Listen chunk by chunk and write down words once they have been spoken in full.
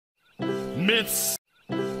Myths,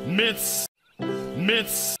 myths,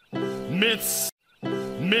 myths, myths,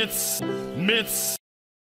 myths, myths.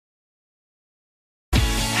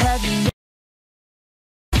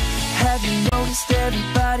 Have you noticed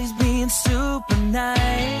everybody's being super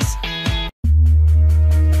nice?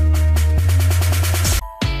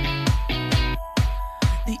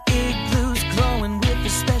 The igloo's glowing with a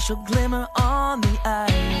special glimmer on the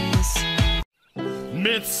ice.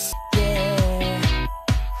 Myths. Yeah.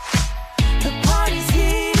 The party's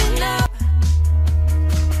heating up.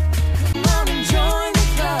 Come on and join the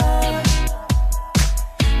club.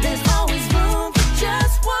 There's always room for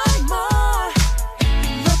just one more.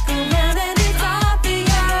 Look around and it's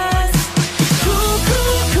obvious. Cool,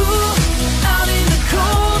 cool, cool, out in the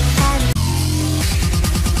cold.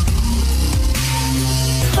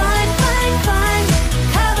 Fine, fine, fine,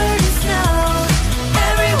 covered in snow.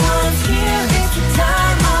 Everyone's here, it's the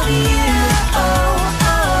time of the year. Oh,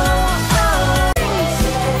 oh, oh.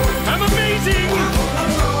 I'm amazing!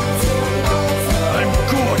 I'm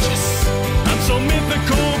gorgeous! I'm so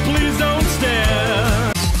mythical, please don't stare!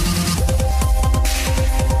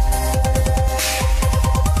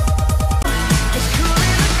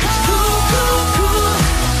 Cool, cool, cool,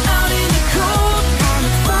 out in the cold.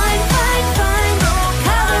 Fine, fine, fine,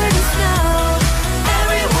 covered in snow.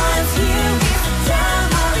 Everyone's here, it's the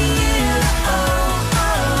time of the year. Oh,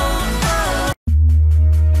 oh, oh.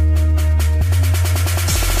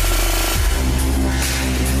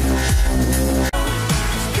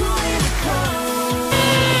 Cool in the cold.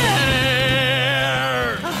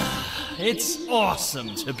 It's awesome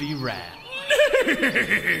to be rad.